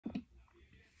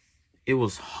It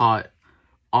was hot,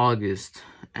 August,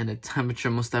 and the temperature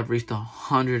must have reached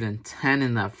 110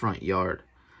 in that front yard.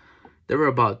 There were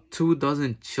about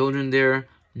 24 children there,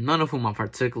 none of whom I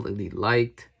particularly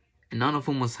liked, and none of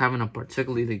whom was having a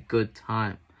particularly good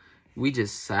time. We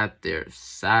just sat there,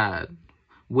 sad,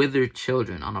 withered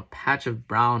children on a patch of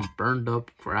brown, burned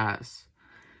up grass.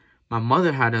 My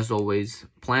mother had, as always,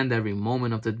 planned every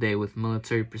moment of the day with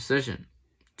military precision.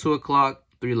 2 o'clock,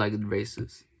 three-legged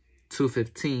races.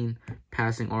 2:15,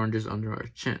 passing oranges under our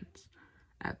chins.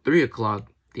 At 3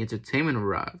 o'clock, the entertainment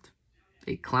arrived.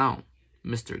 A clown,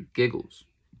 Mr. Giggles.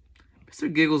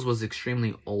 Mr. Giggles was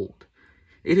extremely old.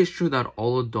 It is true that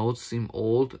all adults seem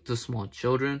old to small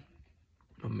children,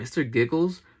 but Mr.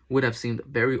 Giggles would have seemed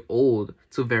very old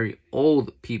to very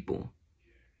old people.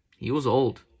 He was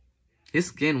old. His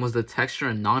skin was the texture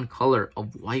and non-color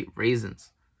of white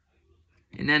raisins.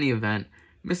 In any event,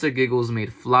 Mr. Giggles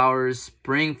made flowers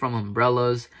spring from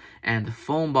umbrellas and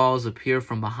foam balls appear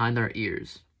from behind our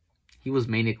ears. He was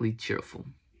manically cheerful,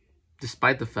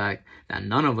 despite the fact that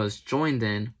none of us joined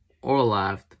in or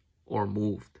laughed or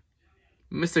moved.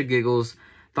 Mr. Giggles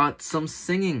thought some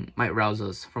singing might rouse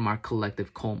us from our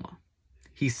collective coma.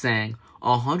 He sang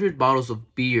 100 bottles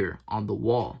of beer on the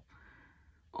wall.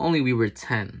 Only we were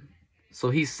 10. So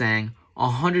he sang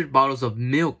 100 bottles of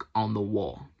milk on the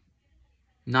wall.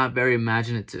 Not very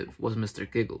imaginative was Mr.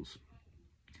 Giggles.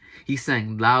 He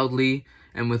sang loudly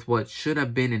and with what should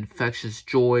have been infectious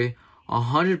joy,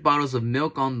 100 bottles of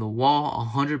milk on the wall,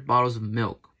 100 bottles of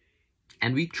milk.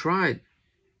 And we tried.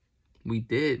 We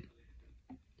did.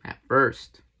 At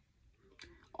first.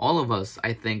 All of us,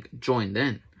 I think, joined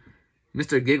in.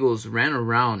 Mr. Giggles ran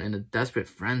around in a desperate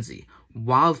frenzy,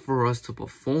 wild for us to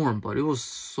perform, but it was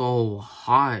so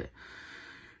hot.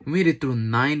 We made it through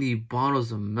 90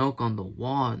 bottles of milk on the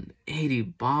wall and 80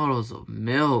 bottles of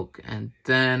milk, and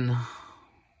then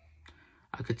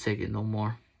I could take it no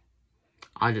more.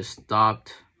 I just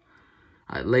stopped.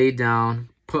 I lay down,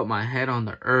 put my head on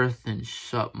the earth, and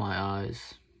shut my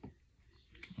eyes.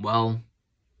 Well,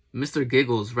 Mr.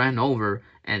 Giggles ran over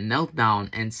and knelt down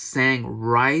and sang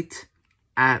right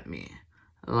at me,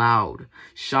 loud,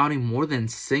 shouting more than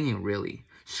singing really,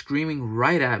 screaming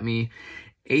right at me,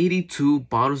 82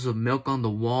 bottles of milk on the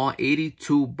wall,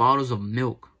 82 bottles of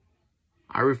milk.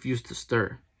 I refused to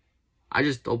stir. I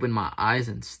just opened my eyes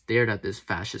and stared at this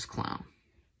fascist clown.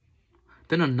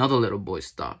 Then another little boy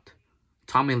stopped.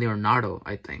 Tommy Leonardo,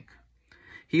 I think.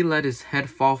 He let his head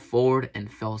fall forward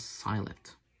and fell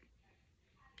silent.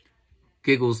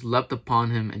 Giggles leapt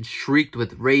upon him and shrieked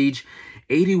with rage,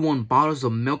 81 bottles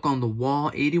of milk on the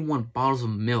wall, 81 bottles of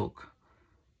milk.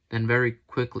 Then very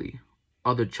quickly,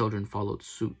 other children followed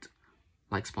suit,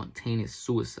 like spontaneous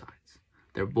suicides.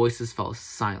 Their voices fell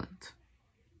silent.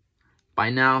 By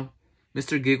now,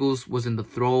 Mr. Giggles was in the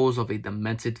throes of a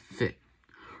demented fit,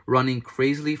 running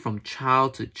crazily from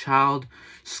child to child,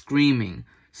 screaming,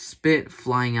 spit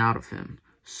flying out of him,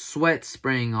 sweat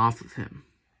spraying off of him.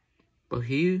 But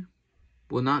he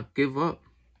would not give up.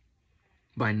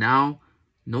 By now,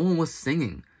 no one was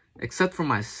singing, except for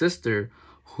my sister,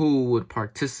 who would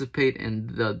participate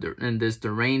in this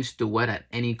deranged duet at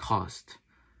any cost.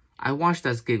 I watched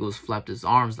as Giggles flapped his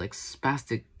arms like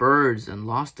spastic birds and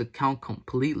lost the count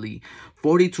completely.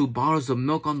 42 bottles of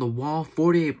milk on the wall,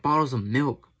 48 bottles of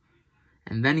milk.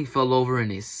 And then he fell over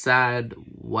in a sad,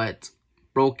 wet,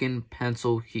 broken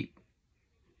pencil heap.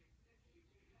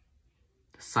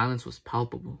 The silence was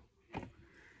palpable.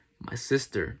 My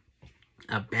sister,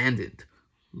 abandoned,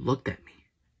 looked at me.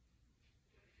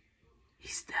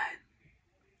 "He's dead,"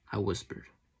 I whispered.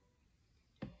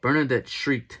 Bernadette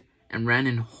shrieked and ran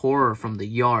in horror from the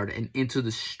yard and into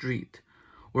the street,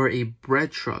 where a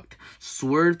bread truck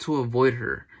swerved to avoid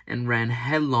her and ran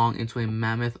headlong into a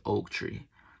mammoth oak tree,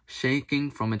 shaking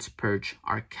from its perch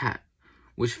our cat,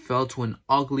 which fell to an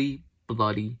ugly,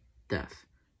 bloody death,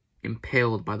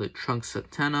 impaled by the trunk's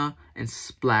antenna and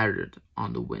splattered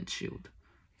on the windshield.